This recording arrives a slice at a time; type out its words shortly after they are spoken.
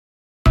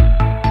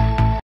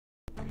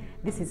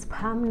This is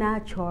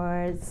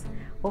Pamnaturals.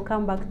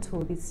 Welcome back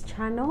to this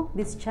channel.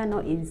 This channel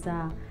is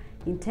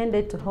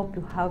intended to help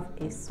you have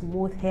a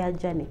smooth hair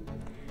journey.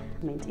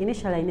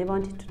 Initially, I never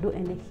wanted to do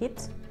any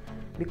heat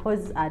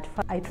because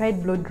I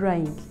tried blow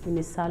drying in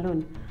a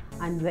salon,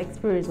 and the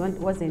experience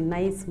wasn't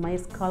nice. My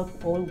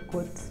scalp all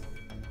got,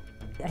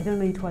 I don't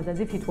know, it was as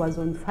if it was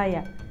on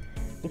fire.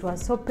 It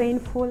was so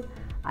painful.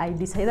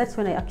 That's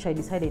when I actually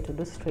decided to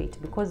do straight,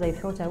 because I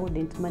felt I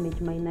wouldn't manage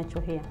my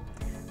natural hair.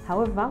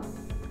 However,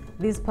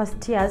 these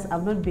past years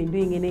I've not been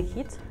doing any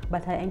heat,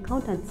 but I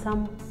encountered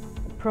some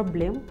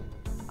problem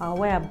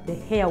where the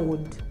hair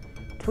would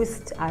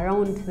twist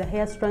around, the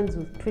hair strands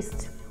would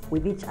twist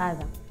with each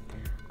other.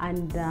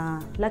 And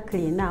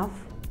luckily enough,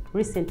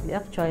 recently,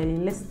 actually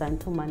in less than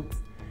 2 months,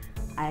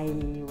 I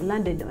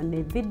landed on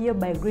a video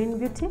by Green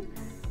Beauty.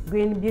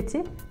 Green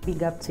Beauty,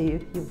 big up to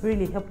you. You've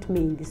really helped me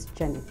in this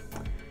journey.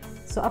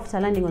 So after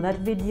landing on that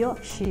video,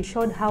 she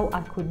showed how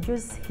I could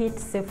use heat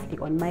safely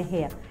on my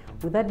hair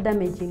without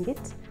damaging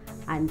it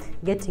and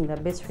getting the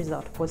best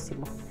result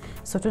possible.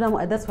 So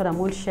today, that's what I'm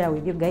going to share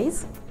with you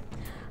guys.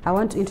 I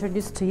want to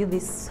introduce to you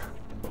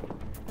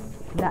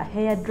the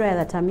hair dryer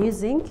that I'm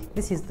using.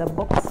 This is the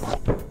box.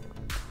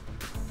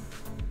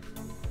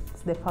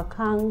 It's the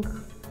Fakang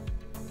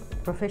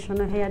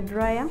professional hair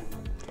dryer,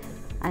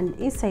 and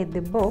inside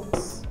the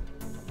box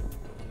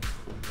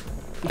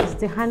is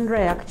the hand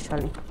dryer.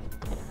 Actually,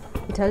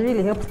 it has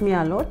really helped me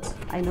a lot.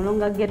 I no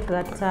longer get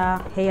that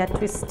hair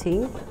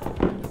twisting.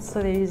 So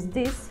there is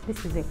this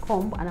is a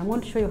comb, and I'm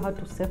going to show you how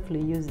to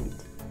safely use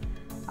it.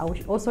 I will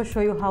also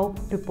show you how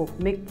people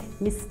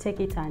mistake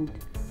it and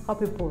how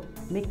people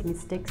make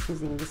mistakes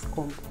using this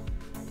comb.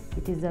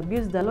 It is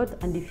abused a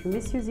lot, and if you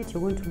misuse it,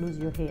 you're going to lose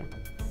your hair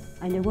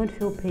and you're going to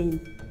feel pain.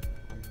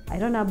 I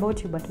don't know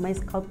about you, but my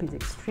scalp is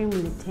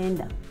extremely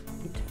tender.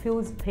 It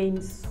feels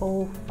pain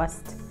so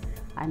fast,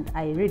 and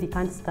I really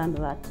can't stand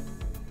that.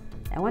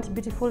 I want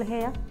beautiful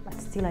hair, but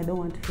still I don't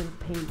want to feel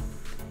pain.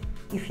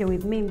 If you're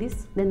with me in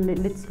this, then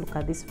let's look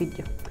at this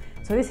video.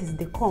 So this is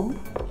the comb.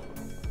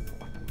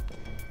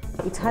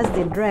 It has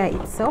the dryer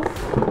itself.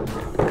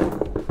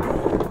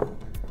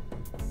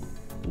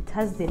 It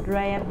has the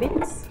dryer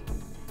bits.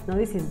 Now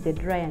this is the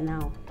dryer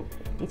now.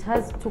 It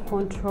has 2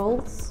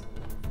 controls.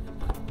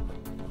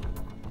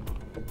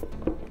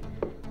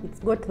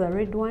 It's got the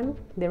red one,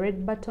 the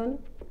red button,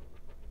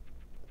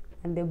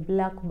 and the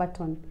black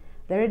button.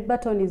 The red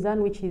button is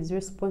one which is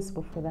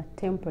responsible for the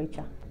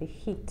temperature, the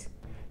heat.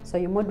 So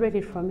you moderate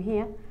it from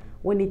here.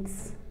 When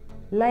it's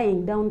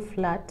lying down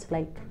flat,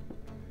 like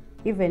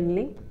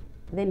evenly,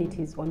 then it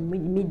is on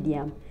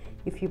medium.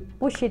 If you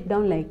push it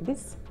down like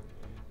this,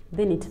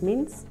 then it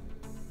means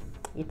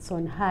it's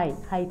on high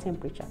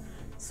temperature.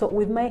 So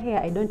with my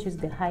hair, I don't use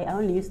the high, I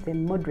only use the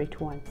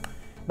moderate one.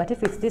 But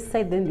if it's this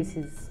side, then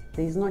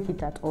there is no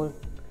heat at all.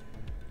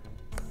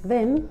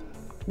 Then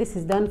this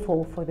is done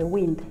for the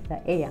wind,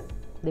 the air,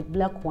 the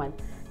black one.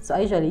 So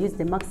I usually use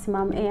the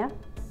maximum air,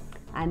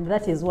 and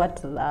that is what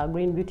the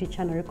Green Beauty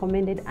channel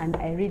recommended, and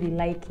I really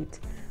like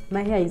it.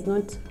 My hair is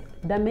not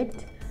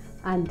damaged,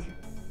 and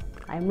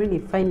I'm really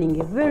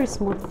finding a very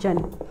smooth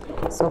journey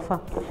so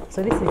far.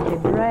 So this is the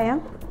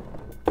dryer.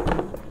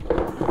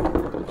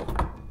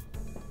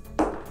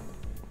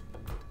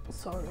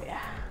 Sorry.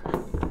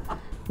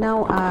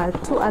 Now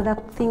 2 other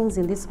things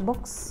in this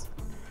box.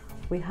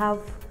 We have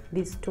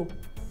these 2.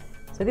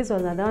 So these are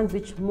the ones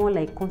which more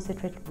like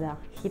concentrate the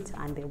heat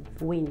and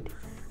the wind.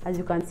 As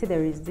you can see,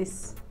 there is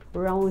this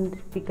round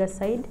bigger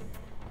side.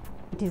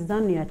 It is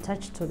done, you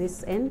attach to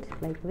this end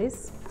like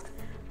this,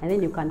 and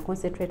then you can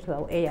concentrate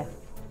the air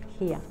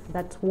here,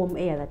 that warm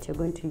air that you're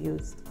going to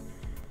use.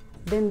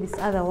 Then this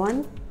other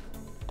one,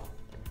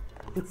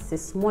 it's a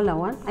smaller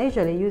one. I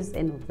usually use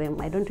any of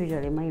them. I don't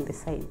usually mind the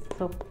size,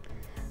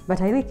 but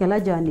I think a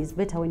larger one is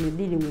better when you're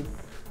dealing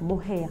with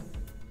more hair.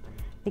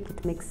 I think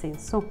it makes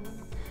sense. So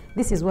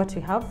this is what we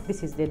have.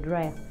 This is the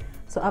dryer.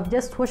 So I've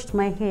just washed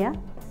my hair.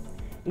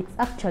 It's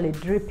actually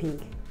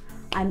dripping,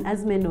 and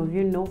as many of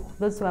you know,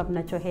 those who have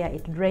natural hair,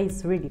 it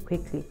dries really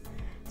quickly.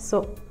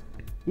 So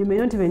you may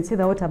not even see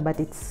the water, but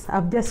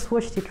I've just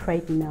washed it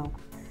right now.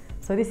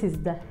 So this is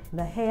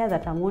the hair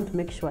that I want to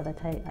make sure that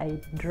I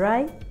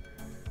dry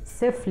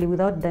safely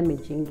without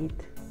damaging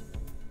it.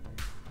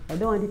 I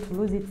don't want it to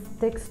lose its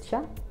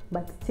texture,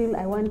 but still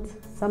I want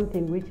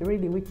something which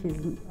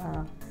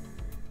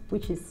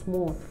is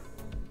smooth.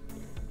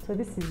 So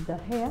this is the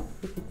hair.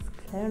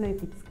 I don't know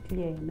if it's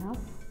clear enough.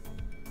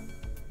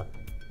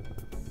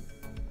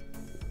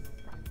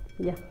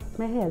 Yeah,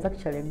 my hair has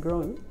actually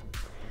grown.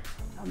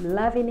 I'm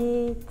loving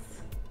it.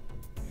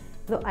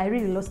 Though I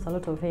really lost a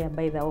lot of hair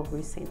by the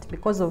recent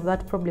because of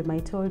that problem I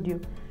told you.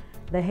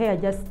 The hair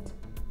just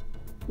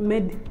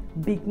made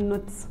big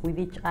knots with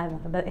each other.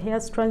 The hair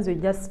strands were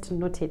just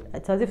knotted.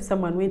 It's as if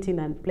someone went in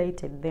and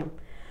plaited them.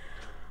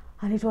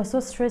 And it was so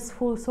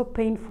stressful, so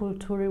painful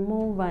to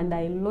remove, and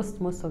I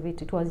lost most of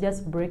it. It was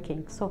just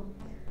breaking. So,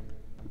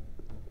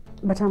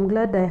 but I'm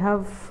glad I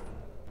have,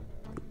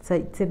 it's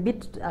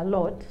a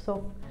lot,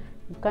 so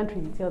you can't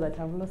really tell that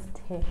I've lost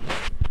hair.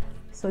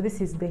 So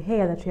this is the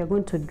hair that we are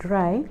going to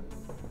dry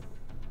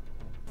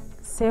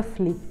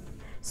safely.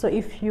 So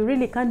if you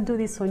really can't do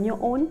this on your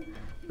own,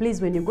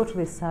 please, when you go to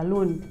the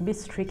salon, be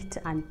strict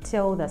and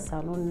tell the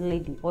salon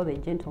lady or the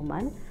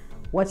gentleman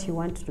what you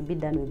want to be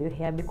done with your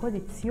hair, because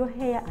it's your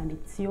hair and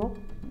it's your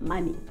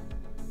money.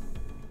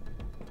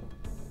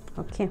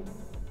 Okay,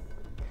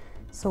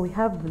 so we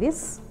have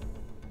this.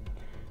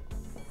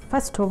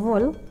 First of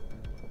all,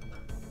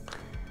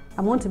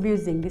 I'm going to be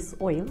using this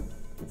oil.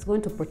 It's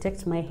going to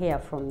protect my hair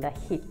from the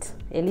heat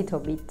a little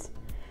bit,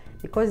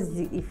 because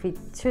if it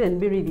shouldn't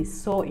be really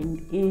so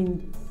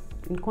in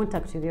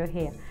contact with your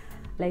hair.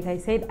 Like I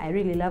said, I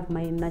really love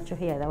my natural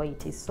hair the way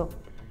it is, so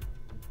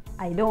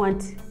I don't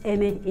want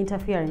any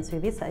interference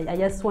with this. I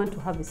just want to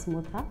have a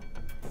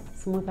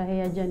smoother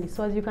hair journey.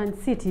 So as you can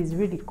see, it is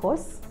really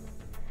coarse.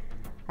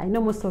 I know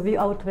most of you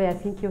out there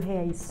think your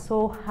hair is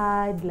so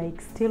hard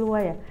like steel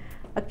wire.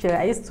 Actually,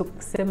 I used to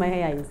say my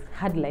hair is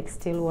hard like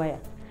steel wire,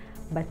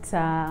 but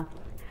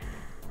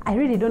I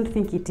really don't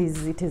think it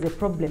is a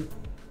problem.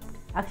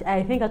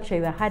 I think actually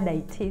the harder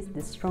it is,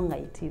 the stronger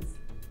it is.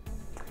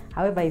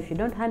 However, if you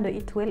don't handle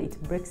it well,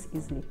 it breaks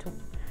easily too.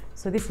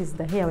 So this is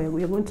the hair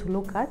we're going to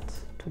look at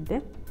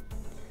today.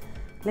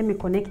 Let me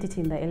connect it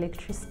in the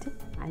electricity,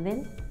 and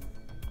then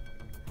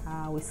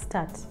we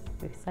start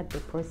the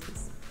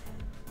process.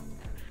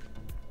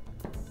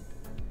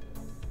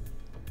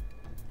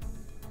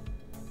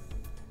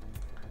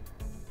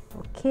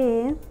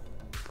 Okay,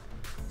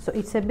 so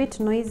it's a bit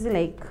noisy,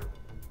 like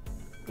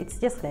it's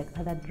just like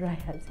other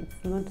dryers.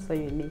 It's not so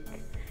unique,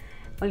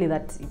 only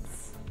that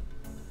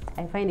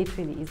I find it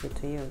really easy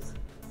to use.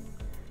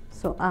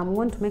 So I'm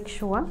going to make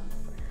sure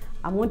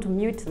I'm going to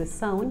mute the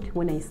sound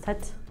when I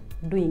start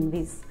doing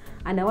this,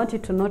 and I want you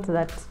to note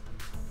that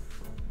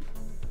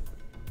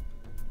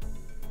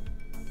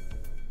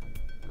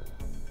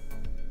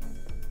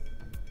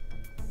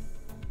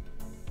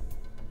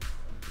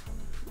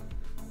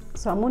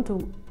I'm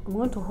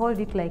going to hold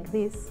it like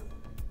this.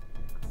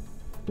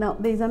 Now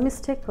there is a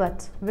mistake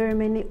that very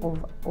many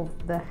of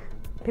the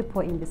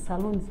people in the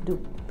salons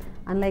do,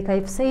 and like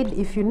I've said,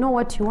 if you know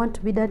what you want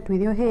to be done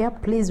with your hair,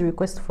 please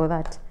request for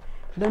that.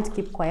 Don't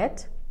keep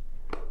quiet,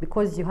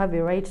 because you have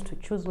a right to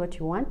choose what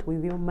you want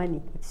with your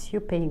money. It's you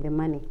paying the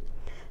money.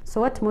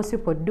 So what most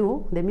people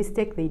do, the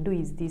mistake they do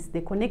is this: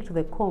 they connect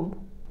the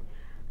comb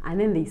and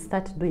then they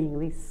start doing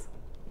this.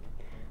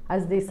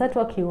 As they start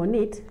working on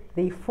it,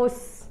 they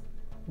force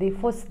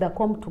the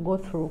comb to go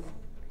through.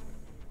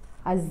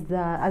 As they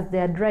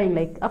are drying,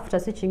 like after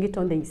switching it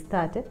on, they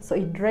start it, so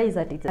it dries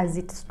as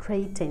it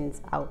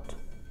straightens out.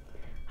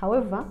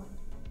 However,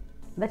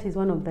 that is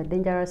one of the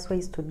dangerous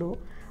ways to do.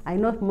 I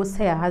know most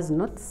hair has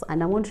knots,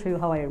 and I won't show you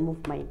how I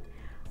remove mine.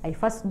 I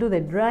first do the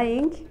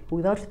drying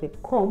without the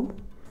comb,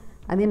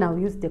 and then I'll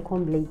use the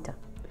comb later.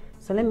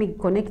 So let me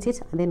connect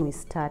it and then we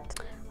start.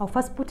 I'll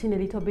first put in a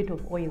little bit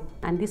of oil,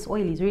 and this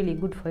oil is really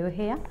good for your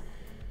hair.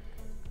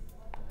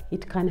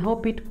 It can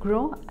help it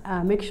grow.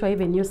 Make sure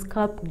even your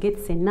scalp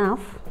gets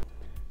enough.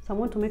 So I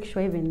want to make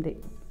sure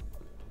even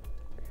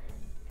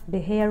the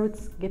hair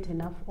roots get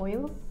enough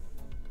oil.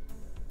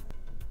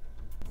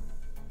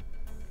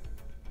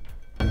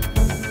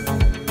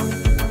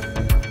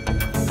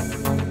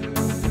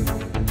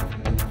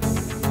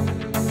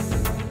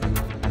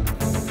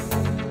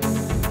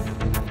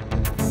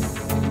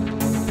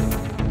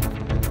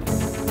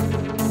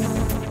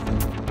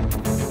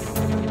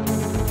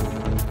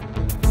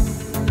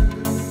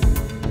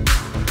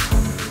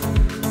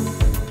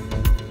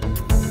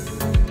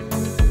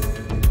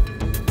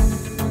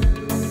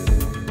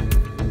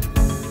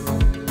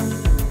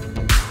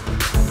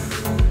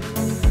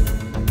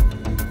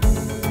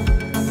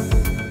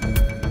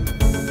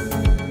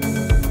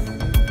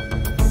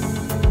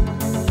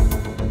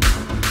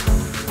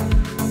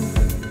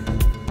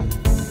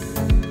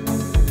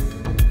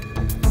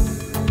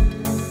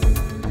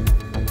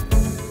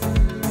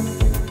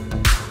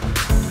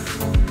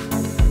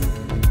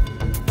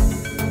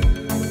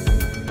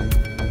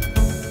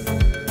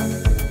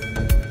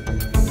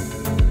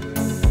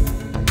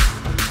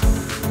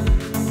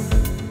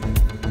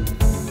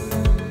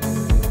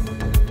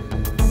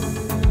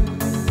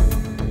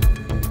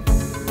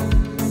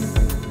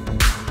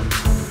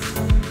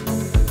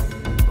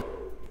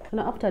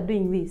 Now after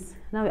doing this,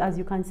 now as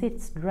you can see,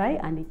 it's dry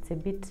and it's a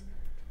bit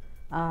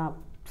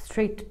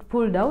straight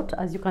pulled out.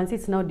 As you can see,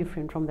 it's now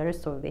different from the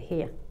rest of the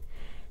hair.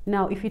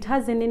 Now if it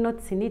has any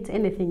knots in it,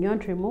 anything you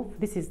want to remove,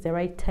 this is the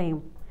right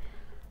time.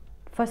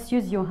 First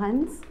use your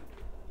hands.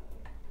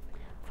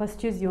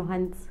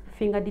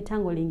 Finger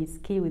detangling is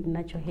key with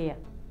natural hair.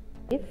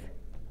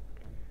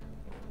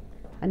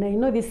 And I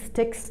know this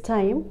takes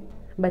time,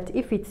 but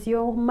if it's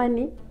your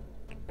money,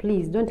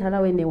 please don't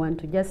allow anyone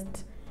to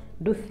just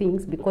do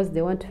things because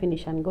they want to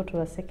finish and go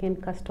to a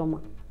second customer.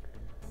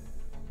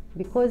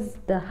 Because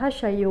the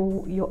harsher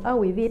you are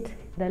with it,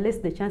 the less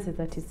the chances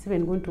that it's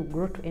even going to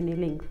grow to any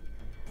length.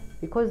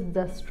 Because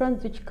the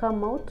strands which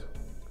come out,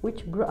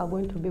 which grow, are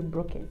going to be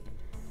broken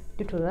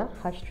due to the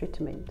harsh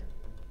treatment.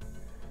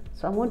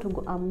 So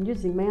I'm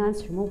using my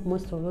hands to remove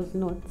most of those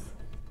knots.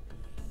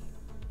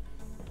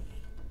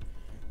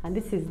 and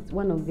this is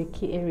one of the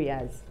key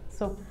areas.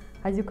 So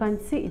as you can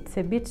see, it's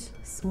a bit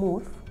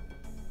smooth.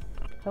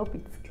 I hope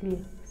it's clear.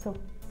 So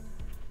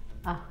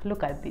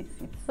look at this,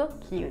 it's so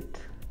cute.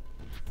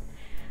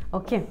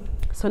 Okay,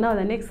 so now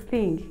the next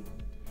thing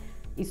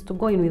is to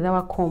go in with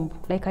our comb.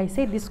 Like I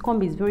said, this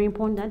comb is very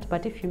important,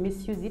 but if you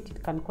misuse it,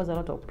 it can cause a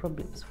lot of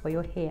problems for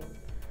your hair.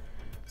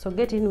 So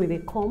get in with a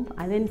comb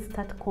and then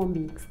start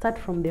combing. Start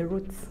from the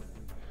roots,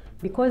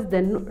 because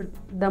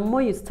the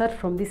more you start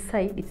from this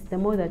side, it's the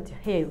more that your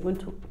hair is going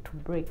to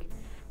break.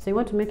 So you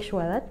want to make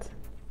sure that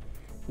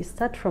you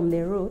start from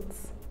the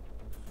roots.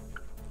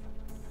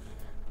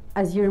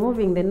 As you're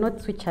removing the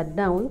knots which are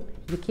down,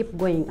 you keep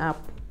going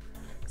up.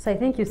 So I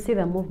think you see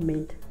the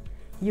movement.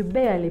 You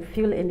barely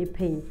feel any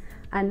pain.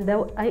 And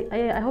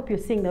I hope you're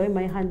seeing the way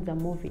my hands are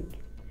moving.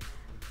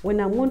 When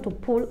I'm going to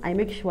pull, I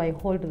make sure I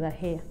hold the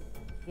hair.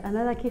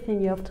 Another key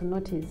thing you have to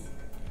notice,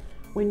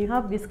 when you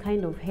have this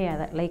kind of hair,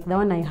 that, like the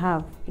one I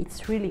have,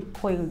 it's really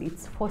coiled,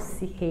 it's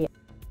 4C hair.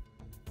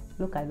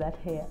 Look at that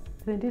hair.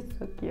 Isn't it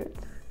so cute?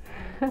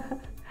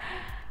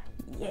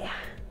 Yeah.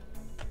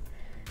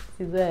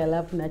 This is why I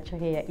love natural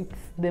hair. It's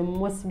the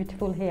most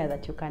beautiful hair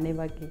that you can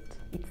ever get.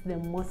 It's the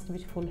most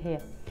beautiful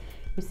hair.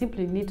 You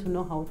simply need to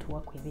know how to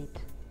work with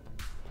it.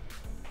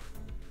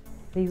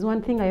 There is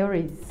one thing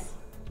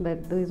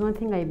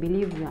I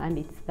believe in, and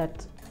it's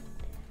that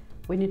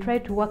when you try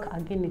to work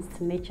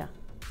against nature,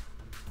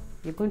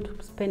 you're going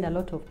to spend a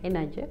lot of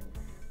energy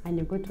and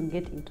you're going to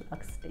get into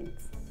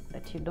accidents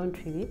that you don't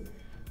really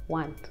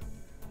want.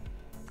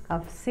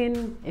 I've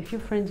seen a few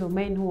friends of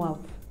mine who have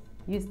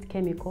used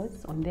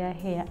chemicals on their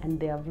hair and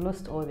they have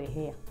lost all the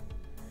hair.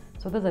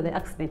 So those are the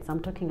accidents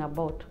I'm talking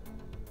about.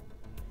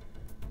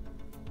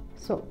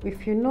 So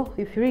if you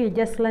really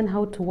just learn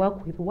how to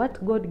work with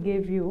what God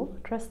gave you,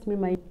 trust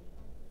me,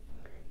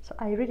 so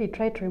I really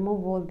try to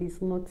remove all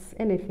these knots,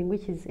 anything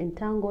which is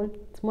entangled.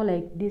 It's more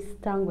like this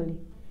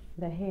tangling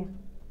the hair.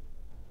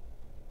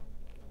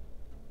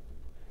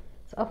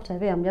 So after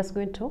that, I'm just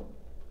going to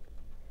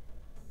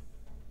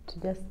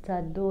just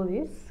do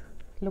this.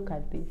 Look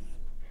at this.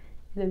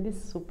 Isn't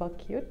this super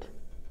cute?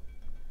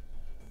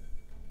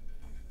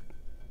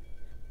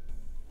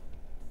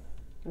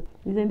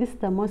 Isn't this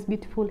the most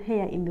beautiful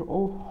hair in the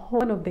whole?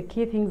 One of the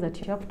key things that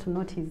you have to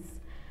notice,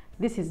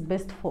 this is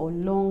best for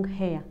long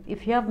hair.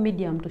 If you have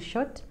medium to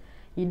short,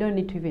 you don't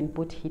need to even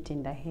put heat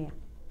in the hair.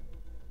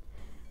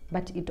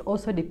 But it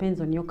also depends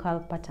on your curl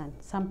pattern.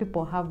 Some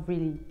people have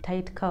really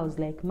tight curls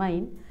like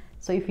mine.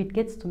 So if it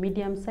gets to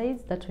medium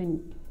size, that's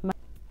when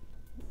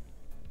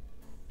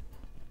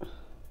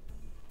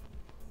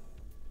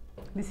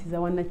this is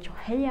our natural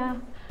hair,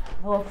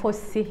 our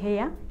 4C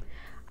hair.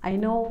 I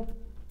know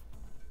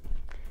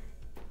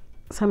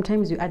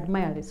sometimes you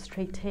admire the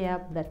straight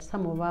hair that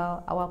some of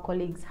our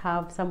colleagues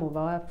have, some of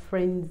our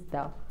friends,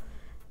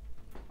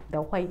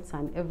 the whites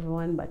and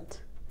everyone, but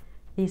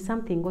there's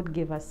something God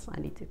gave us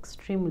and it's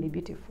extremely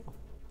beautiful.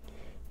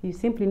 You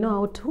simply know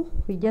how to,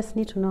 we just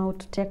need to know how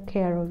to take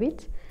care of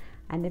it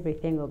and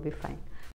everything will be fine.